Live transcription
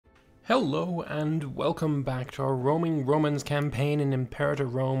Hello and welcome back to our Roaming Romans campaign in Imperator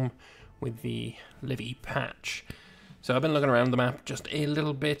Rome with the Livy patch. So I've been looking around the map just a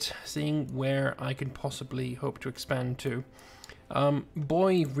little bit, seeing where I could possibly hope to expand to.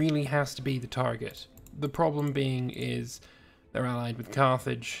 Boy really has to be the target. The problem being is they're allied with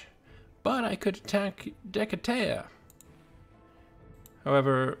Carthage, but I could attack Decatea.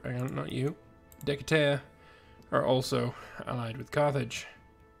 However, not you. Decatea are also allied with Carthage.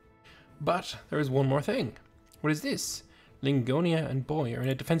 But there is one more thing. What is this? Lingonia and Boy are in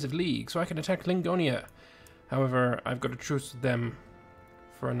a defensive league, so I can attack Lingonia. However, I've got a truce with them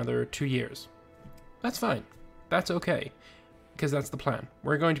for another 2 years. That's fine. That's okay, because that's the plan.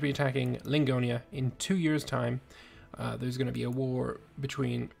 We're going to be attacking Lingonia in 2 years' time. There's going to be a war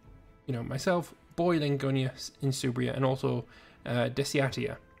between, myself, Boy Lingonia in Subria, and also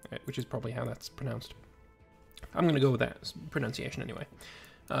Deciatia, which is probably how that's pronounced. I'm going to go with that pronunciation anyway.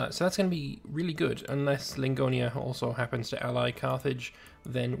 So that's going to be really good. Unless Lingonia also happens to ally Carthage,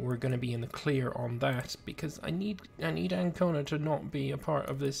 then we're going to be in the clear on that, because I need Ancona to not be a part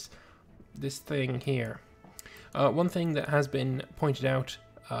of this thing here. One thing that has been pointed out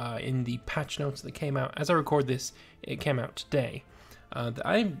in the patch notes that came out, as I record this, it came out today, that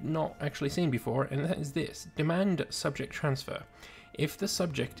I've not actually seen before, and that is this: demand subject transfer. If the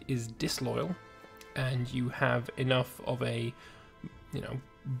subject is disloyal, and you have enough of a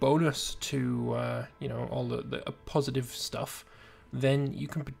bonus to all the positive stuff, then you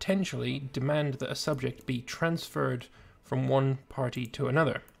can potentially demand that a subject be transferred from one party to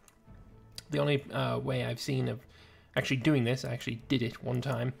another. The only way I've seen of actually doing this, I actually did it one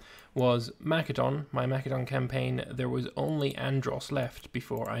time, was Macedon. My Macedon campaign, there was only Andros left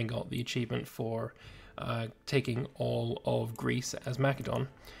before I got the achievement for taking all of Greece as Macedon,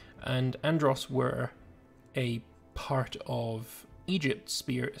 and Andros were a part of Egypt's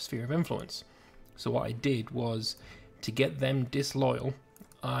sphere of influence. So what I did was, to get them disloyal,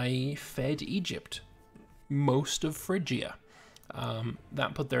 I fed Egypt most of Phrygia.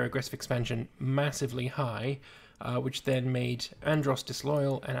 That put their aggressive expansion massively high, which then made Andros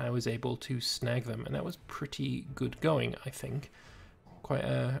disloyal, and I was able to snag them, and that was pretty good going, I think. Quite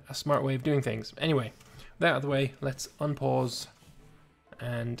a smart way of doing things. Anyway, that out of the way, let's unpause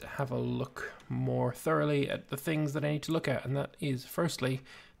and have a look more thoroughly at the things that I need to look at, and that is, firstly,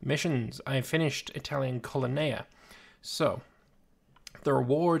 missions. I finished Italian Colonnea. So, the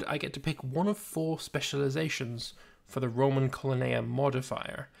reward, I get to pick one of 4 specializations for the Roman Colonnea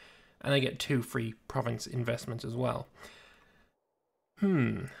modifier, and I get 2 free province investments as well. I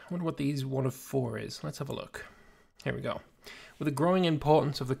wonder what these 1 of 4 is. Let's have a look. Here we go. With the growing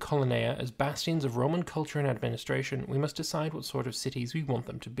importance of the Colonnea as bastions of Roman culture and administration, we must decide what sort of cities we want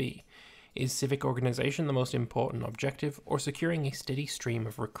them to be. Is civic organization the most important objective, or securing a steady stream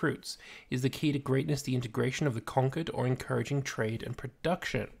of recruits? Is the key to greatness the integration of the conquered, or encouraging trade and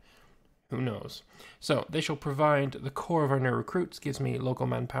production? Who knows? So, they shall provide the core of our new recruits, gives me local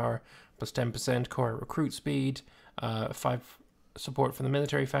manpower, plus 10% core recruit speed, 5 support for the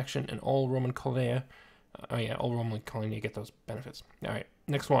military faction, and all Roman Colonnea. All Roman Colonnea get those benefits. Alright,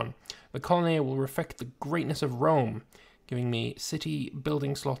 next one. The Colonnea will reflect the greatness of Rome, giving me city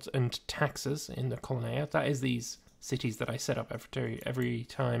building slots and taxes in the Colonnea. That is these cities that I set up every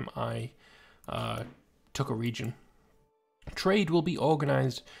time I took a region. Trade will be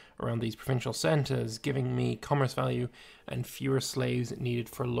organized around these provincial centers, giving me commerce value and fewer slaves needed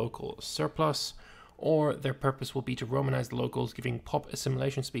for local surplus, or their purpose will be to Romanize the locals, giving pop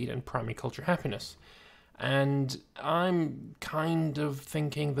assimilation speed and primary culture happiness. And I'm kind of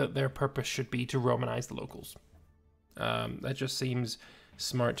thinking that their purpose should be to Romanize the locals. That just seems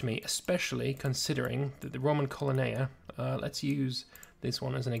smart to me, especially considering that the Roman Colonnea, let's use this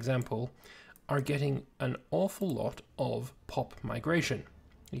one as an example, are getting an awful lot of pop migration.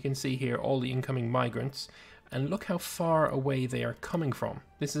 You can see here all the incoming migrants, and look how far away they are coming from.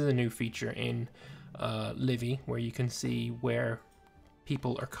 This is a new feature in Livy, where you can see where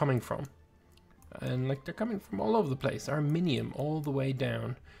people are coming from. And they're coming from all over the place. Arminium all the way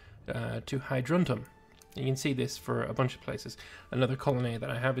down to Hydruntum. You can see this for a bunch of places. Another colony that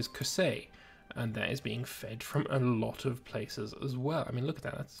I have is Cusae, and that is being fed from a lot of places as well. I mean, look at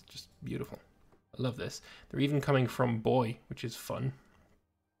that. That's just beautiful. I love this. They're even coming from Boy, which is fun.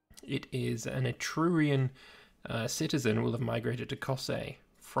 It is an Etrurian citizen will have migrated to Cusae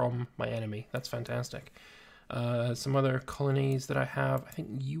from my enemy. That's fantastic. Some other colonies that I have. I think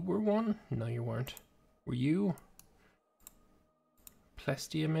you were one? No, you weren't. Were you?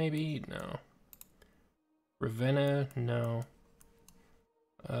 Plestia, maybe? No. Ravenna? No.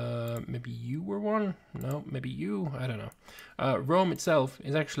 Maybe you were one? No, maybe you? I don't know. Rome itself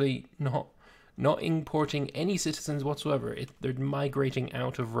is actually not importing any citizens whatsoever. They're migrating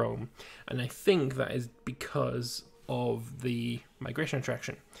out of Rome. And I think that is because of the migration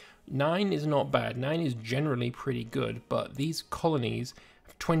attraction. 9 is not bad. 9 is generally pretty good, but these colonies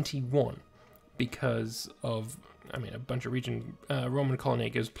have 21 because of, I mean, a bunch of region. Roman colony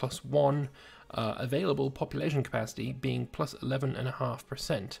gives +1, available population capacity being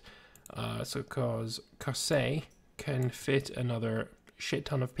 +11.5%. So because Carthago can fit another shit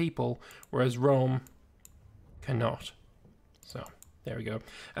ton of people, whereas Rome cannot. So there we go.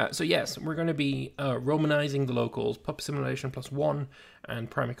 So yes, we're going to be Romanizing the locals. Pup assimilation +1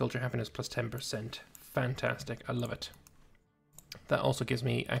 and primary culture happiness +10%. Fantastic. I love it. That also gives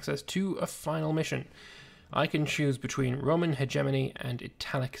me access to a final mission. I can choose between Roman hegemony and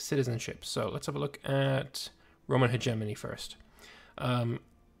Italic citizenship. So let's have a look at Roman hegemony first.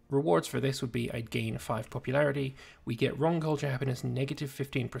 Rewards for this would be I'd gain 5 popularity. We get wrong culture happiness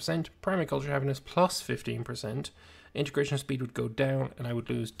 -15%, primary culture happiness +15%. Integration speed would go down and I would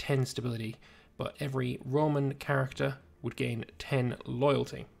lose 10 stability, but every Roman character would gain 10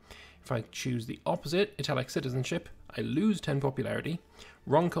 loyalty. If I choose the opposite, Italic citizenship, I lose 10 popularity.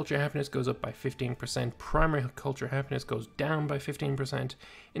 Wrong culture happiness goes up by 15%. Primary culture happiness goes down by 15%.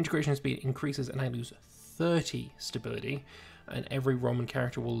 Integration speed increases and I lose 30 stability. And every Roman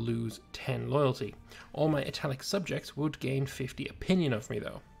character will lose 10 loyalty. All my Italic subjects would gain 50 opinion of me,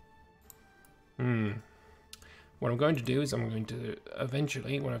 though. What I'm going to do is I'm going to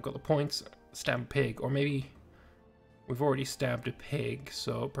eventually, when I've got the points, stab a pig. Or maybe we've already stabbed a pig,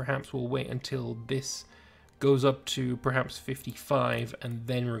 so perhaps we'll wait until this goes up to perhaps 55, and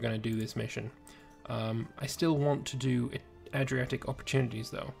then we're going to do this mission. I still want to do Adriatic opportunities,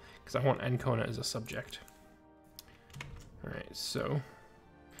 though, because I want Ancona as a subject. Alright, so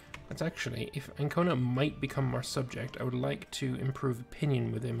that's actually, if Ancona might become our subject, I would like to improve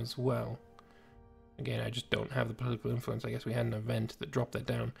opinion with him as well. Again, I just don't have the political influence. I guess we had an event that dropped that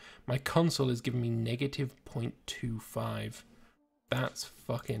down. My consul is giving me -0.25. That's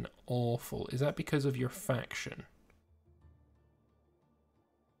fucking awful. Is that because of your faction?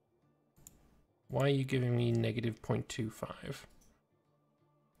 Why are you giving me -0.25?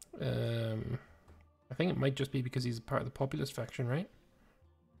 I think it might just be because he's part of the populist faction, right?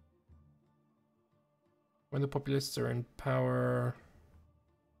 When the populists are in power...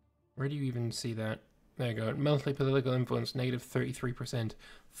 Where do you even see that? There you go. Monthly political influence, -33%.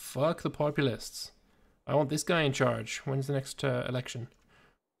 Fuck the populists. I want this guy in charge. When's the next election?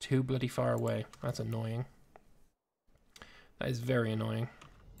 Too bloody far away. That's annoying. That is very annoying.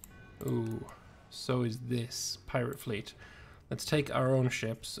 Ooh. So is this pirate fleet. Let's take our own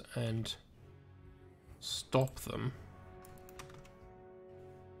ships and stop them.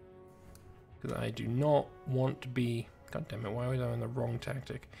 Because I do not want to be... God damn it, why was I on the wrong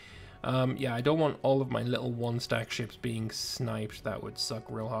tactic? Yeah, I don't want all of my little one-stack ships being sniped. That would suck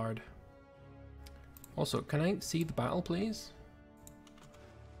real hard. Also, can I see the battle, please?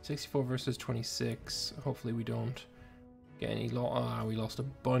 64 versus 26. Hopefully we don't get any loss. Ah, we lost a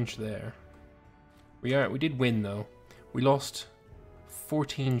bunch there. We did win, though. We lost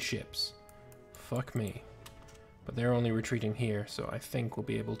 14 ships. Fuck me. But they're only retreating here, so I think we'll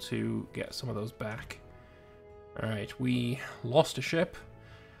be able to get some of those back. Alright, we lost a ship.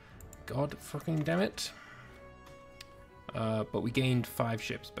 God fucking damn it. But we gained 5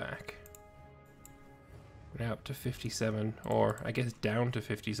 ships back. We're now up to 57, or I guess down to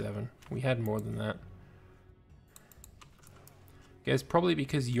 57. We had more than that. Guess probably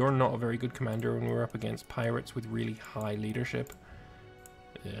because you're not a very good commander when we're up against pirates with really high leadership.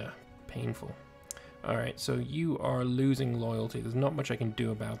 Yeah, painful. Alright, so you are losing loyalty. There's not much I can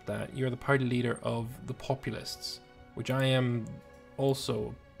do about that. You're the party leader of the populists, which I am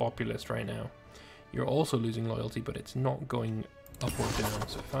also populist right now. You're also losing loyalty, but it's not going up or down.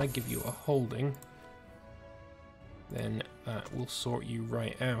 So if I give you a holding, then that will sort you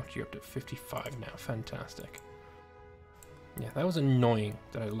right out. You're up to 55 now. Fantastic. Yeah, that was annoying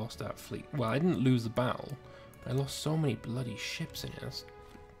that I lost that fleet. Well, I didn't lose the battle. I lost so many bloody ships in it. It's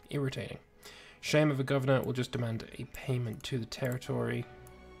irritating. Shame of a governor will just demand a payment to the territory.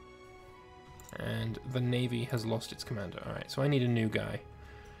 And the navy has lost its commander. Alright, so I need a new guy.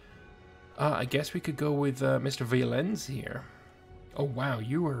 I guess we could go with Mr. Violenz here. Oh wow,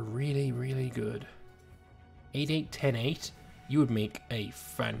 you were really, really good. 8810-8, you would make a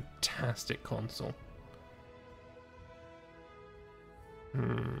fantastic consul.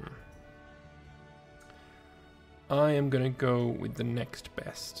 I am going to go with the next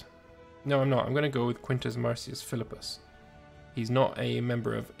best. No, I'm not. I'm going to go with Quintus Marcius Philippus. He's not a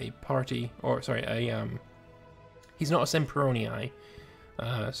member of a party, or sorry, he's not a Semperonii,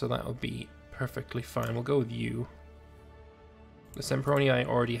 so that'll be perfectly fine. We'll go with you. The Semperonii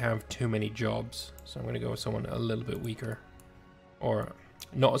already have too many jobs, so I'm going to go with someone a little bit weaker, or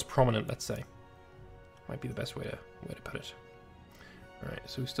not as prominent, let's say. Might be the best way to put it. Alright,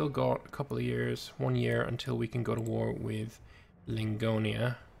 so we've still got a couple of years, 1 year until we can go to war with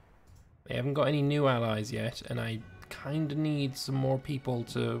Lingonia. They haven't got any new allies yet, and I kind of need some more people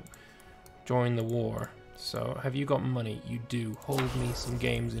to join the war. So, have you got money? You do. Hold me some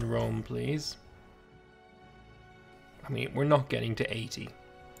games in Rome, please. I mean, we're not getting to 80.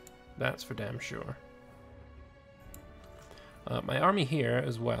 That's for damn sure. My army here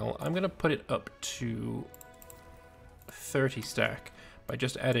as well, I'm going to put it up to 30 stack by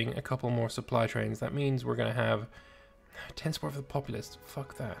just adding a couple more supply trains. That means we're going to have 10 support for the populace.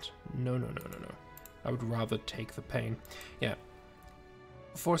 Fuck that. No, no, no, no, no. I would rather take the pain. Yeah.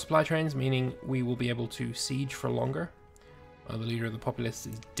 4 supply trains, meaning we will be able to siege for longer. The leader of the populace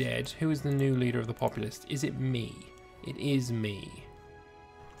is dead. Who is the new leader of the populace? Is it me? It is me.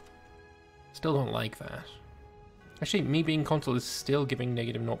 Still don't like that. Actually, me being consul is still giving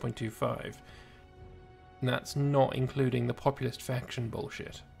negative 0.25. And that's not including the populist faction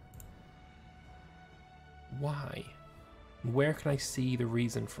bullshit. Why? Where can I see the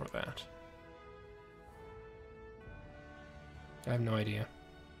reason for that? I have no idea.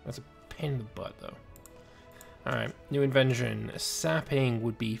 That's a pain in the butt, though. Alright, new invention. Sapping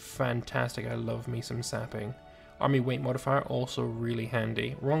would be fantastic. I love me some sapping. Army weight modifier, also really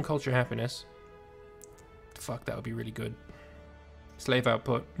handy. Wrong culture happiness. Fuck, that would be really good. Slave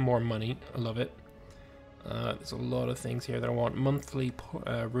output, more money. I love it. There's a lot of things here that I want. Monthly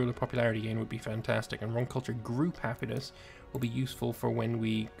ruler popularity gain would be fantastic. And wrong culture group happiness will be useful for when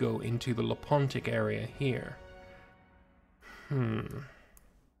we go into the Lepontic area here.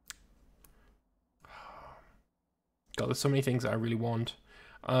 God, there's so many things I really want.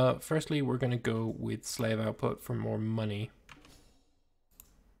 Firstly, we're going to go with slave output for more money.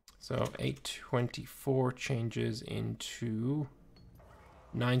 So 824 changes into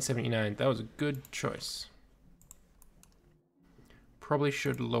 979. That was a good choice. Probably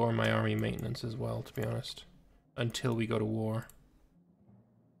should lower my army maintenance as well, to be honest, until we go to war.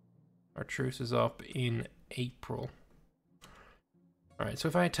 Our truce is up in April. Alright, so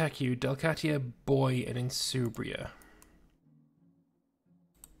if I attack you, Delcatia, Boy, and Insubria.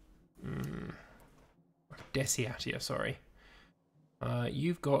 Deciatia, sorry.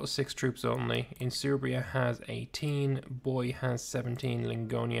 You've got 6 troops only. Insubria has 18, Boy has 17,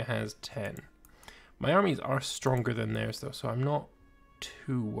 Lingonia has 10. My armies are stronger than theirs though, so I'm not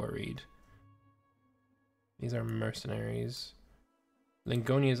too worried. These are mercenaries.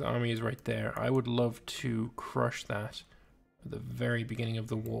 Lingonia's army is right there. I would love to crush that at the very beginning of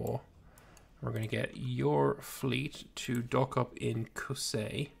the war. We're going to get your fleet to dock up in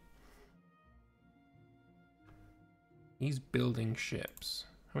Kusei. He's building ships.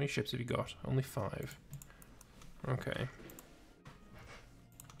 How many ships have you got? Only 5. Okay.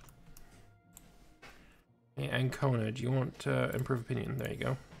 Hey, Ancona, do you want improve opinion? There you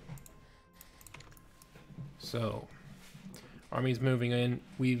go. So, army's moving in.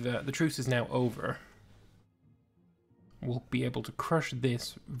 We've the truce is now over. We'll be able to crush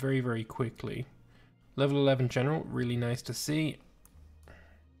this very, very quickly. Level 11 general, really nice to see.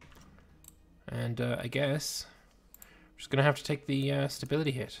 And I guess just gonna have to take the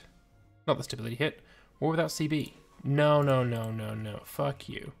stability hit. Not the stability hit. War without CB. No, no, no, no, no. Fuck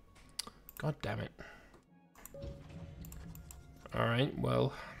you. God damn it. Alright,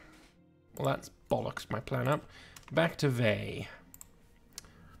 well that's bollocks my plan up. Back to Vey.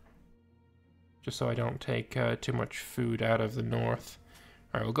 Just so I don't take too much food out of the north.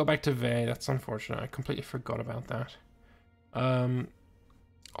 Alright, we'll go back to Vey. That's unfortunate. I completely forgot about that.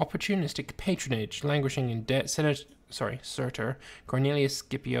 Opportunistic patronage, languishing in debt. Surtur, Cornelius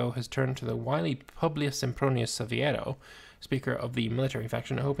Scipio has turned to the wily Publius Sempronius Saviero, speaker of the military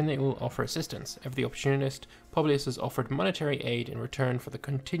faction, hoping they will offer assistance. Ever the opportunist, Publius has offered monetary aid in return for the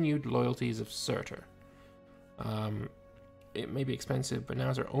continued loyalties of Surtur. It may be expensive, but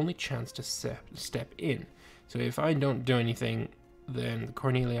now's our only chance to step in. So if I don't do anything, then the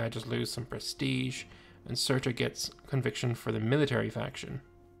Cornelii just lose some prestige, and Surtur gets conviction for the military faction.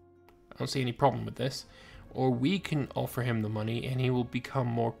 I don't see any problem with this. Or we can offer him the money and he will become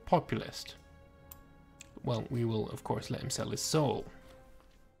more populist. Well, we will of course let him sell his soul.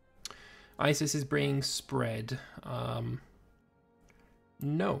 ISIS is being spread.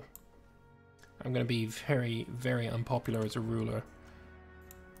 No. I'm going to be very, very unpopular as a ruler.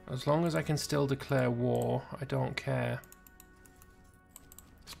 As long as I can still declare war, I don't care.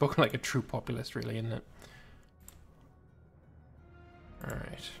 Spoken like a true populist, really, isn't it?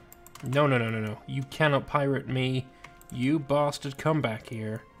 Alright. No, no, no, no, no. You cannot pirate me. You bastard, come back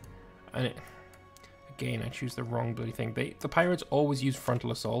here. And it... Again, I choose the wrong bloody thing. The pirates always use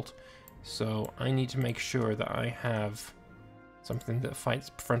frontal assault, so I need to make sure that I have something that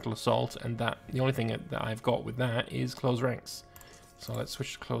fights frontal assault, and that the only thing that I've got with that is close ranks. So let's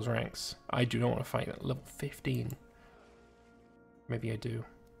switch to close ranks. I do not want to fight at level 15. Maybe I do.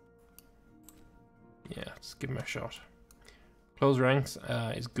 Yeah, let's give him a shot. Close ranks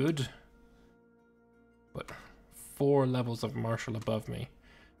is good, but 4 levels of marshal above me.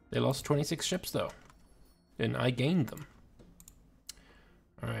 They lost 26 ships though, and I gained them.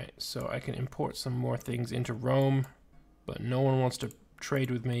 Alright, so I can import some more things into Rome, but no one wants to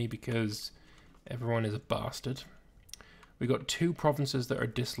trade with me because everyone is a bastard. We got 2 provinces that are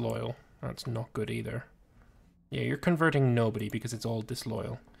disloyal. That's not good either. Yeah, you're converting nobody because it's all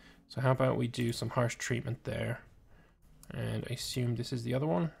disloyal. So how about we do some harsh treatment there? And I assume this is the other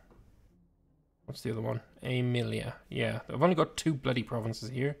one? What's the other one? Aemilia. Yeah, I've only got 2 bloody provinces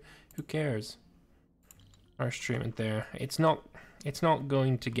here. Who cares? Harsh treatment there. It's not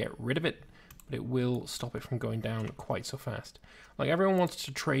going to get rid of it, but it will stop it from going down quite so fast. Like, everyone wants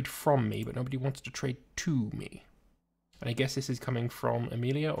to trade from me, but nobody wants to trade to me. And I guess this is coming from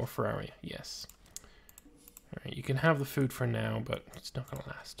Aemilia or Ferrari. Yes. Alright, you can have the food for now, but it's not going to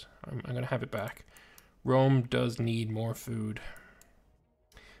last. I'm going to have it back. Rome does need more food.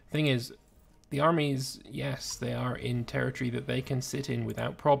 Thing is, the armies, yes, they are in territory that they can sit in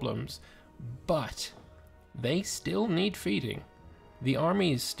without problems, but they still need feeding. The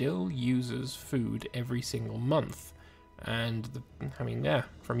army still uses food every single month, and I mean, yeah,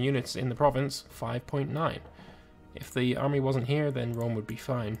 from units in the province, 5.9. If the army wasn't here, then Rome would be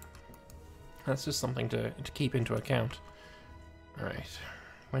fine. That's just something to keep into account. Alright,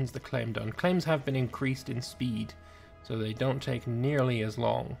 when's the claim done? Claims have been increased in speed, so they don't take nearly as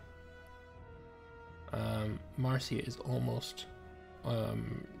long. Marcia is almost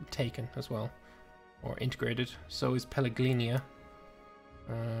taken as well, or integrated. So is Pelagrinia.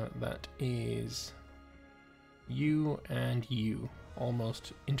 That is you and you,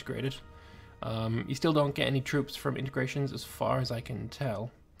 almost integrated. You still don't get any troops from integrations as far as I can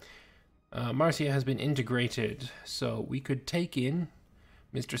tell. Marcia has been integrated, so we could take in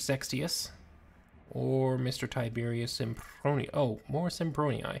Mr. Sextius or Mr. Tiberius Semproni. Oh, more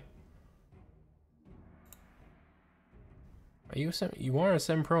Sempronii. Are you you are a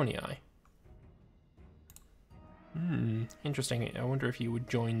Sempronii? Interesting. I wonder if you would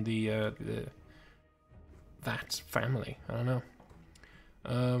join that family. I don't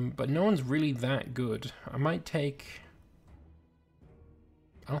know. But no one's really that good. I might take...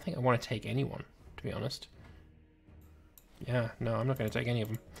 I don't think I want to take anyone, to be honest. Yeah, no, I'm not going to take any of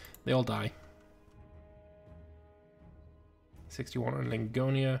them. They all die. 61 on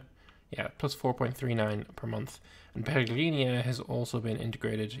Lingonia. Yeah, plus 4.39 per month. And Pelagrinia has also been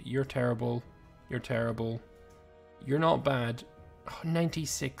integrated. You're terrible. You're terrible. You're not bad. Oh,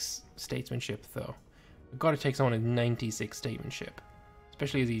 96 statesmanship, though. I've got to take someone with 96 statesmanship.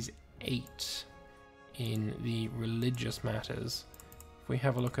 Especially as he's 8 in the religious matters. If we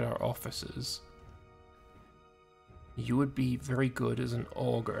have a look at our offices, you would be very good as an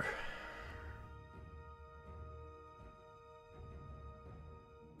augur.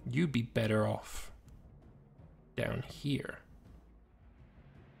 You'd be better off down here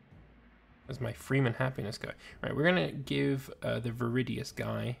as my Freeman Happiness guy. Right, we're gonna give the Viridius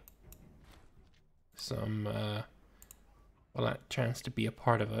guy some well, that chance to be a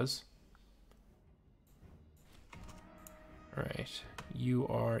part of us. Right, you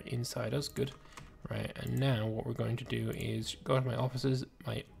are inside us, good. Right, and now what we're going to do is go to my offices.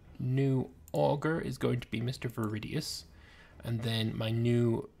 My new augur is going to be Mr. Viridius, and then my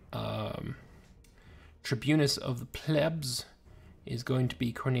new tribunus of the plebs is going to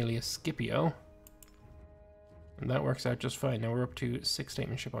be Cornelius Scipio, and that works out just fine. Now we're up to 6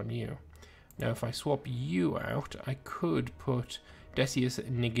 statesmanship on you. Now if I swap you out, I could put Decius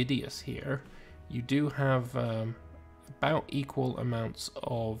Nigidius here. You do have about equal amounts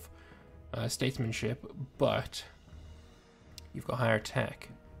of statesmanship, but you've got higher tech.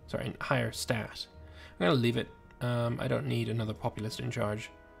 Sorry, higher stat. I'm going to leave it. I don't need another populist in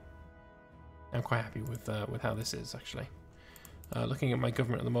charge. I'm quite happy with how this is, actually. Looking at my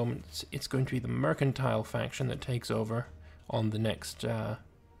government at the moment, it's going to be the mercantile faction that takes over on the next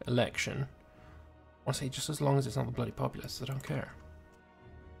election. Honestly, just as long as it's not the bloody populists, I don't care.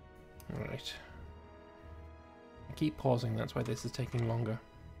 Alright. I keep pausing, that's why this is taking longer.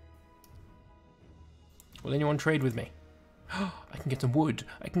 Will anyone trade with me? I can get some wood.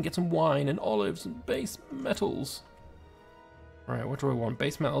 I can get some wine and olives and base metals. Right, what do I want?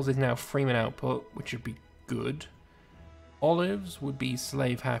 Base metals is now freeman output, which would be good. Olives would be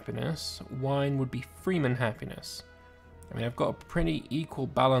slave happiness. Wine would be freeman happiness. I mean, I've got a pretty equal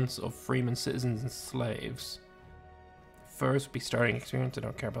balance of freeman citizens and slaves. Furs would be starting experience. I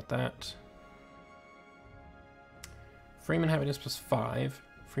don't care about that. Freeman happiness plus 5.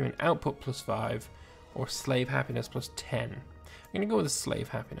 Freeman output plus 5. Or slave happiness plus 10. I'm going to go with the slave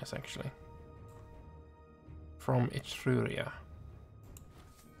happiness, actually. From Etruria.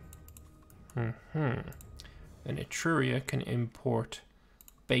 Then Etruria can import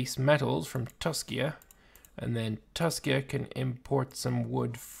base metals from Tuscia, and then Tuscia can import some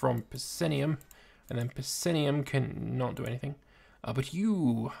wood from Piscinium, and then Piscinium can not do anything. But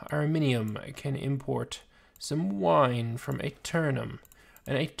you, Arminium, can import some wine from Aeternum,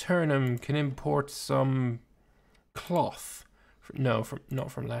 and Aeternum can import some cloth. No,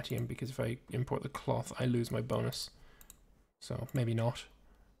 not from Latium, because if I import the cloth, I lose my bonus. So maybe not.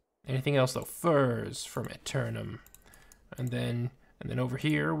 Anything else though? Furs from Aeternum, and then over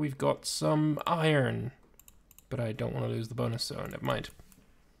here we've got some iron, but I don't want to lose the bonus, so never mind.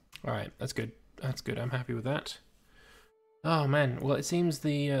 All right, that's good. That's good. I'm happy with that. Oh man, well it seems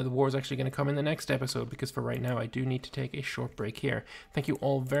the war is actually going to come in the next episode, because for right now I do need to take a short break here. Thank you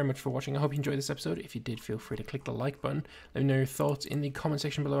all very much for watching. I hope you enjoyed this episode. If you did, feel free to click the like button. Let me know your thoughts in the comment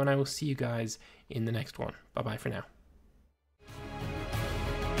section below, and I will see you guys in the next one. Bye bye for now.